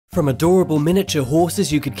From adorable miniature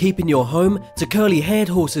horses you could keep in your home, to curly-haired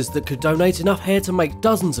horses that could donate enough hair to make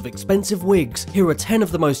dozens of expensive wigs, here are 10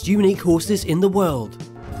 of the most unique horses in the world.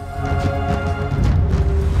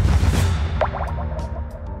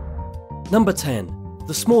 Number 10.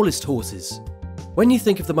 The smallest horses. When you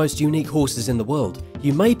think of the most unique horses in the world,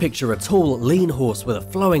 you may picture a tall, lean horse with a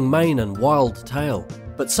flowing mane and wild tail.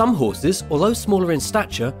 But some horses, although smaller in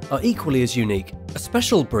stature, are equally as unique. A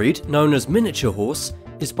special breed, known as miniature horse,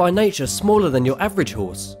 is by nature smaller than your average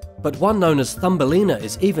horse. But one known as Thumbelina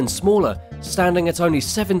is even smaller, standing at only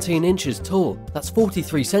 17 inches tall, that's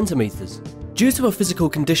 43 centimeters. Due to a physical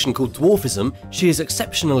condition called dwarfism, she is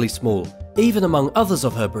exceptionally small, even among others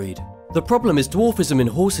of her breed. The problem is dwarfism in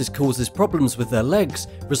horses causes problems with their legs,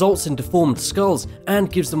 results in deformed skulls,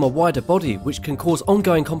 and gives them a wider body, which can cause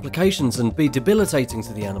ongoing complications and be debilitating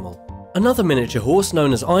to the animal. Another miniature horse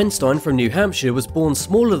known as Einstein from New Hampshire was born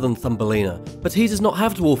smaller than Thumbelina, but he does not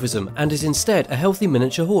have dwarfism and is instead a healthy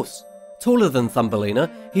miniature horse. Taller than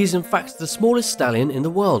Thumbelina, he is in fact the smallest stallion in the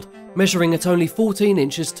world, measuring at only 14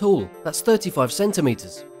 inches tall, that's 35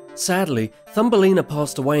 centimeters. Sadly, Thumbelina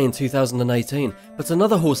passed away in 2018, but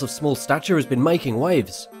another horse of small stature has been making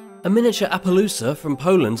waves. A miniature Appaloosa from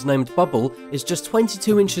Poland named Bubble is just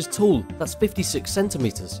 22 inches tall, that's 56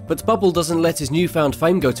 centimeters. But Bubble doesn't let his newfound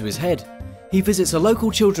fame go to his head. He visits a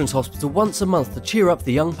local children's hospital once a month to cheer up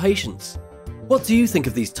the young patients. What do you think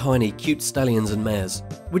of these tiny, cute stallions and mares?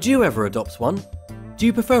 Would you ever adopt one? Do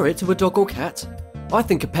you prefer it to a dog or cat? I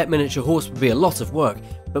think a pet miniature horse would be a lot of work,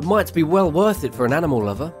 but might be well worth it for an animal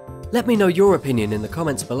lover. Let me know your opinion in the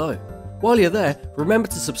comments below. While you're there, remember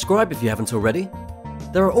to subscribe if you haven't already.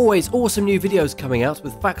 There are always awesome new videos coming out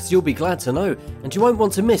with facts you'll be glad to know, and you won't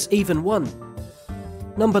want to miss even one.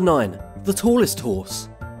 Number 9. The tallest horse.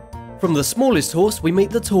 From the smallest horse we meet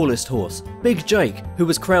the tallest horse, Big Jake, who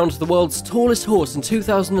was crowned the world's tallest horse in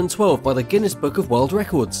 2012 by the Guinness Book of World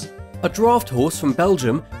Records. A draft horse from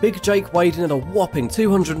Belgium, Big Jake weighed in at a whopping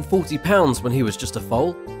 240 pounds when he was just a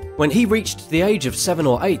foal. When he reached the age of 7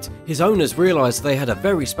 or 8, his owners realised they had a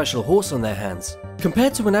very special horse on their hands.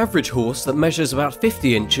 Compared to an average horse that measures about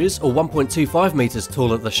 50 inches or 1.25 metres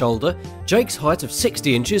tall at the shoulder, Jake's height of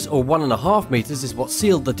 60 inches or 1.5 metres is what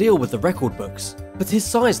sealed the deal with the record books. But his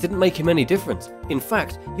size didn't make him any different. In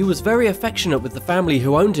fact, he was very affectionate with the family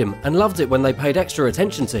who owned him and loved it when they paid extra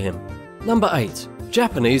attention to him. Number 8.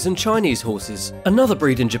 Japanese and Chinese horses. Another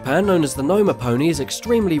breed in Japan known as the Noma pony is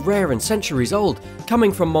extremely rare and centuries old,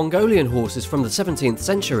 coming from Mongolian horses from the 17th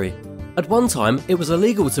century. At one time, it was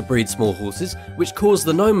illegal to breed small horses, which caused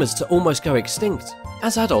the Nomas to almost go extinct.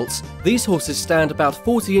 As adults, these horses stand about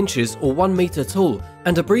 40 inches or 1 metre tall,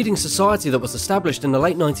 and a breeding society that was established in the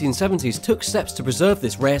late 1970s took steps to preserve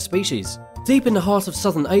this rare species. Deep in the heart of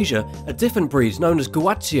southern Asia, a different breed known as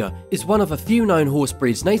Guinness is one of a few known horse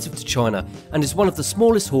breeds native to China and is one of the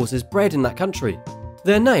smallest horses bred in that country.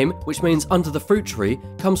 Their name, which means under the fruit tree,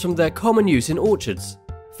 comes from their common use in orchards.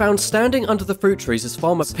 Found standing under the fruit trees as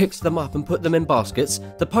farmers picked them up and put them in baskets,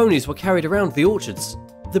 the ponies were carried around the orchards.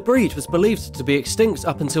 The breed was believed to be extinct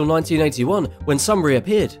up until 1981, when some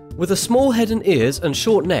reappeared. With a small head and ears and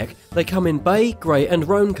short neck, they come in bay, grey and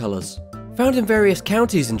roan colours. Found in various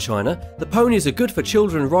counties in China, the ponies are good for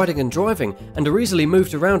children riding and driving and are easily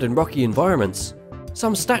moved around in rocky environments.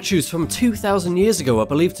 Some statues from 2,000 years ago are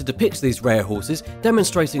believed to depict these rare horses,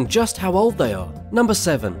 demonstrating just how old they are. Number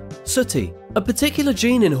 7. Sooty. A particular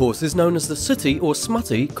gene in horses known as the sooty or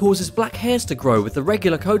smutty causes black hairs to grow with the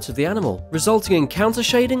regular coats of the animal, resulting in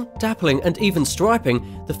counter-shading, dappling and even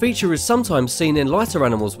striping. The feature is sometimes seen in lighter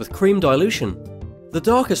animals with cream dilution. The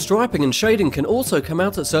darker striping and shading can also come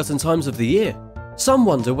out at certain times of the year. Some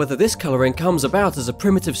wonder whether this colouring comes about as a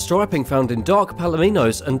primitive striping found in dark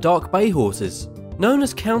palominos and dark bay horses. Known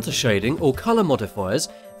as counter-shading or colour modifiers,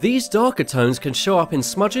 these darker tones can show up in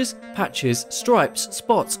smudges, patches, stripes,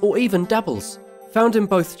 spots or even dabbles. Found in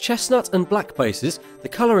both chestnut and black bases, the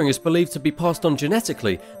colouring is believed to be passed on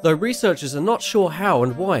genetically, though researchers are not sure how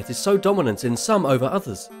and why it is so dominant in some over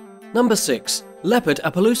others. Number 6. Leopard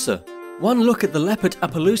Appaloosa. One look at the leopard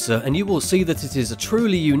Appaloosa and you will see that it is a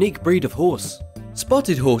truly unique breed of horse.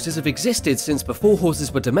 Spotted horses have existed since before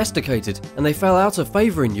horses were domesticated, and they fell out of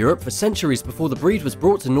favour in Europe for centuries before the breed was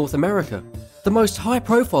brought to North America. The most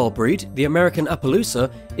high-profile breed, the American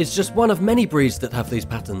Appaloosa, is just one of many breeds that have these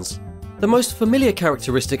patterns. The most familiar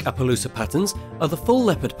characteristic Appaloosa patterns are the full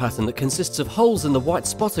leopard pattern that consists of holes in the white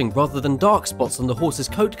spotting rather than dark spots on the horse's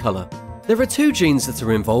coat colour. There are two genes that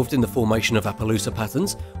are involved in the formation of Appaloosa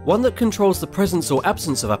patterns, one that controls the presence or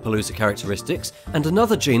absence of Appaloosa characteristics, and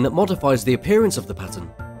another gene that modifies the appearance of the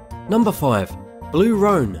pattern. Number 5. Blue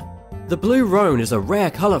roan. The blue roan is a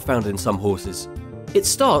rare colour found in some horses. It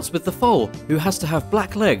starts with the foal, who has to have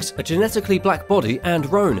black legs, a genetically black body, and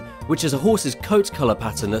roan, which is a horse's coat colour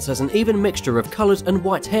pattern that has an even mixture of coloured and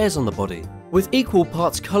white hairs on the body. With equal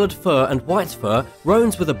parts coloured fur and white fur,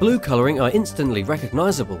 roans with a blue colouring are instantly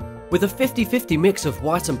recognisable. With a 50-50 mix of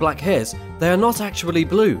white and black hairs, they are not actually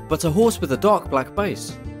blue, but a horse with a dark black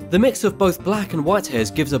base. The mix of both black and white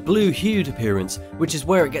hairs gives a blue-hued appearance, which is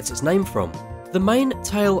where it gets its name from. The mane,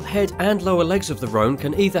 tail, head and lower legs of the roan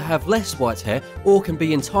can either have less white hair or can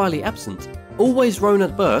be entirely absent. Always roan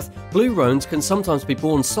at birth, blue roans can sometimes be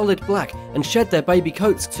born solid black and shed their baby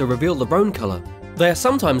coats to reveal the roan colour. They are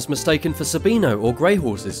sometimes mistaken for Sabino or grey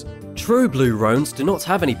horses. True blue roans do not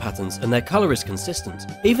have any patterns and their colour is consistent.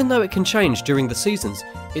 Even though it can change during the seasons,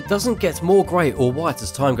 it doesn't get more grey or white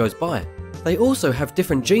as time goes by. They also have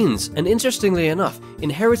different genes, and interestingly enough,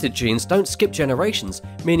 inherited genes don't skip generations,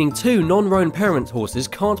 meaning two non-roan parent horses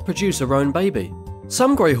can't produce a roan baby.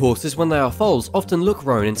 Some grey horses when they are foals often look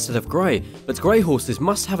roan instead of grey, but grey horses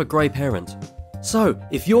must have a grey parent. So,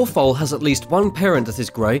 if your foal has at least one parent that is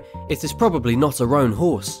grey, it is probably not a roan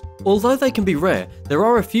horse. Although they can be rare, there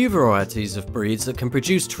are a few varieties of breeds that can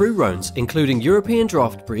produce true roans, including European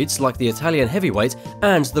draft breeds like the Italian heavyweight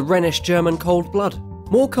and the Rhenish German cold blood.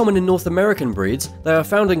 More common in North American breeds, they are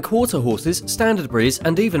found in quarter horses, standard breeds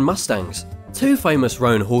and even mustangs. Two famous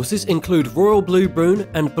roan horses include Royal Blue Boone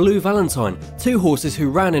and Blue Valentine, two horses who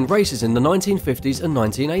ran in races in the 1950s and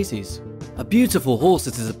 1980s. A beautiful horse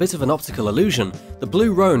that is a bit of an optical illusion, the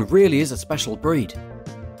Blue Roan really is a special breed.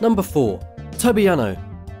 Number 4. Tobiano.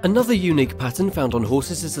 Another unique pattern found on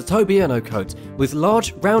horses is the Tobiano coat, with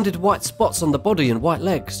large rounded white spots on the body and white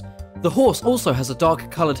legs. The horse also has a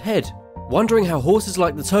dark coloured head. Wondering how horses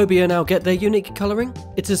like the Tobiano get their unique colouring?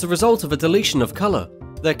 It is the result of a deletion of colour.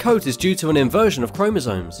 Their coat is due to an inversion of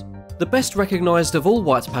chromosomes. The best recognised of all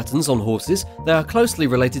white patterns on horses, they are closely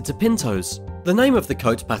related to pintos. The name of the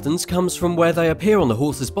coat patterns comes from where they appear on the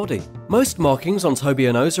horse's body. Most markings on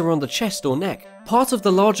Tobianos are on the chest or neck. Part of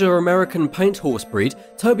the larger American paint horse breed,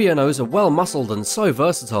 Tobianos are well muscled and so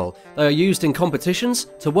versatile. They are used in competitions,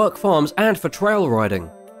 to work farms and for trail riding.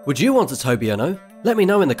 Would you want a Tobiano? Let me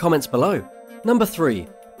know in the comments below. Number 3.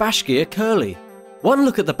 Bashkir Curly. One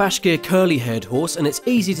look at the Bashkir curly-haired horse and it's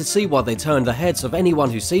easy to see why they turn the heads of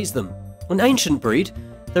anyone who sees them. An ancient breed,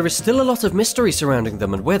 there is still a lot of mystery surrounding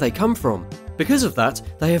them and where they come from. Because of that,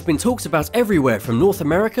 they have been talked about everywhere from North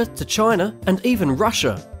America to China and even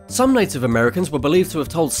Russia. Some Native Americans were believed to have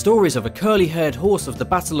told stories of a curly-haired horse of the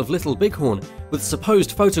Battle of Little Bighorn, with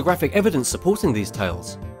supposed photographic evidence supporting these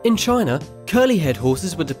tales. In China, curly-haired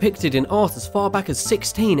horses were depicted in art as far back as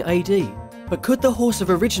 16 AD. But could the horse have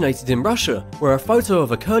originated in Russia, where a photo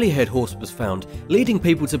of a curly-haired horse was found, leading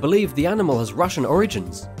people to believe the animal has Russian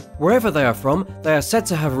origins? Wherever they are from, they are said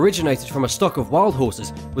to have originated from a stock of wild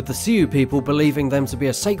horses, with the Sioux people believing them to be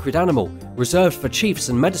a sacred animal, reserved for chiefs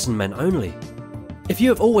and medicine men only. If you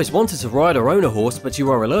have always wanted to ride or own a horse but you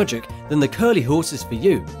are allergic, then the curly horse is for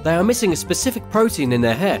you. They are missing a specific protein in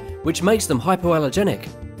their hair, which makes them hypoallergenic.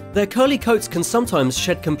 Their curly coats can sometimes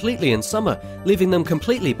shed completely in summer, leaving them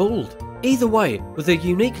completely bald. Either way, with a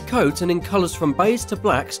unique coat and in colours from beige to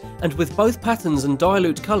blacks, and with both patterns and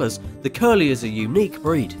dilute colours, the curly is a unique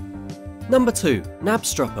breed. Number 2.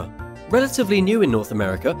 Knabstrupper. Relatively new in North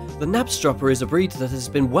America, the Knabstrupper is a breed that has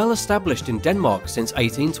been well established in Denmark since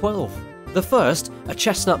 1812. The first, a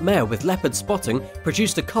chestnut mare with leopard spotting,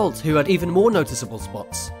 produced a colt who had even more noticeable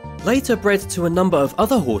spots. Later bred to a number of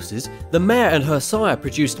other horses, the mare and her sire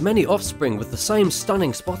produced many offspring with the same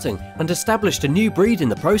stunning spotting and established a new breed in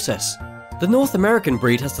the process. The North American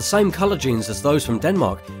breed has the same colour genes as those from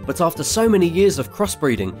Denmark, but after so many years of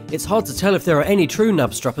crossbreeding, it's hard to tell if there are any true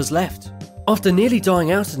Knabstruppers left. After nearly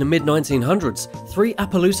dying out in the mid-1900s, 3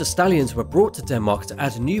 Appaloosa stallions were brought to Denmark to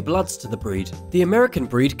add new bloods to the breed. The American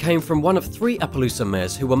breed came from one of 3 Appaloosa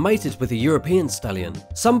mares who were mated with a European stallion.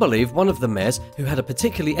 Some believe one of the mares, who had a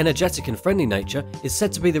particularly energetic and friendly nature, is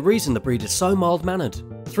said to be the reason the breed is so mild-mannered.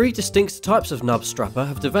 3 distinct types of Knabstrupper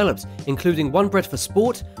have developed, including one bred for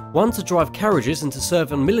sport, one to drive carriages and to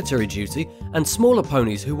serve on military duty, and smaller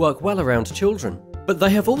ponies who work well around children. But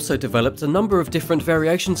they have also developed a number of different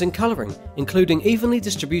variations in colouring, including evenly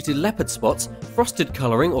distributed leopard spots, frosted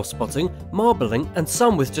colouring or spotting, marbling, and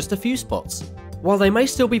some with just a few spots. While they may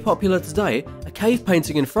still be popular today, a cave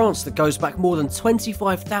painting in France that goes back more than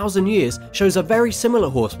 25,000 years shows a very similar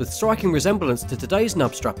horse with striking resemblance to today's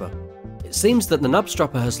Knabstrupper. It seems that the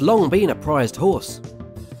Knabstrupper has long been a prized horse.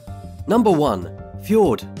 Number 1.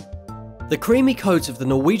 Fjord. The creamy coat of the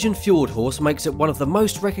Norwegian fjord horse makes it one of the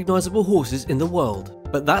most recognisable horses in the world.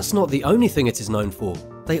 But that's not the only thing it is known for.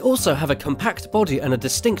 They also have a compact body and a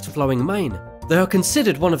distinct flowing mane. They are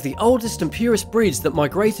considered one of the oldest and purest breeds that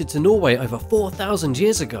migrated to Norway over 4,000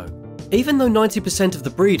 years ago. Even though 90% of the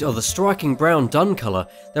breed are the striking brown dun colour,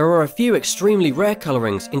 there are a few extremely rare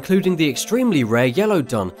colourings, including the extremely rare yellow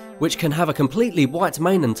dun, which can have a completely white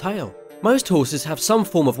mane and tail. Most horses have some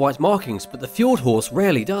form of white markings, but the fjord horse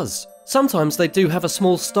rarely does. Sometimes they do have a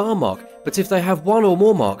small star mark, but if they have one or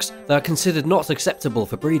more marks, they are considered not acceptable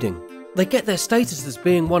for breeding. They get their status as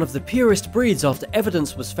being one of the purest breeds after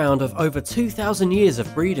evidence was found of over 2,000 years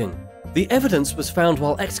of breeding. The evidence was found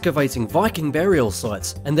while excavating Viking burial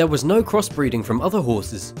sites, and there was no crossbreeding from other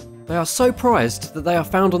horses. They are so prized that they are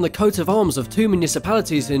found on the coat of arms of 2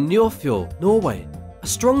 municipalities in Nordfjord, Norway. A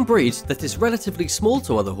strong breed that is relatively small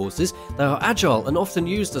to other horses, they are agile and often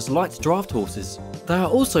used as light draft horses. They are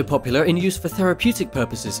also popular in use for therapeutic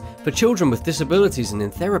purposes, for children with disabilities and in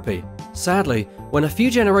therapy. Sadly, when a few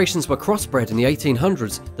generations were crossbred in the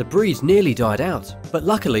 1800s, the breed nearly died out. But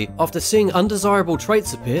luckily, after seeing undesirable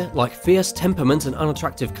traits appear, like fierce temperament and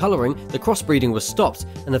unattractive colouring, the crossbreeding was stopped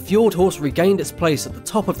and the fjord horse regained its place at the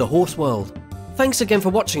top of the horse world. Thanks again for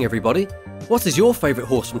watching, everybody. What is your favourite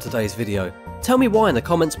horse from today's video? Tell me why in the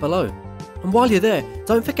comments below. And while you're there,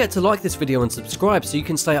 don't forget to like this video and subscribe so you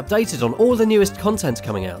can stay updated on all the newest content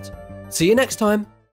coming out. See you next time!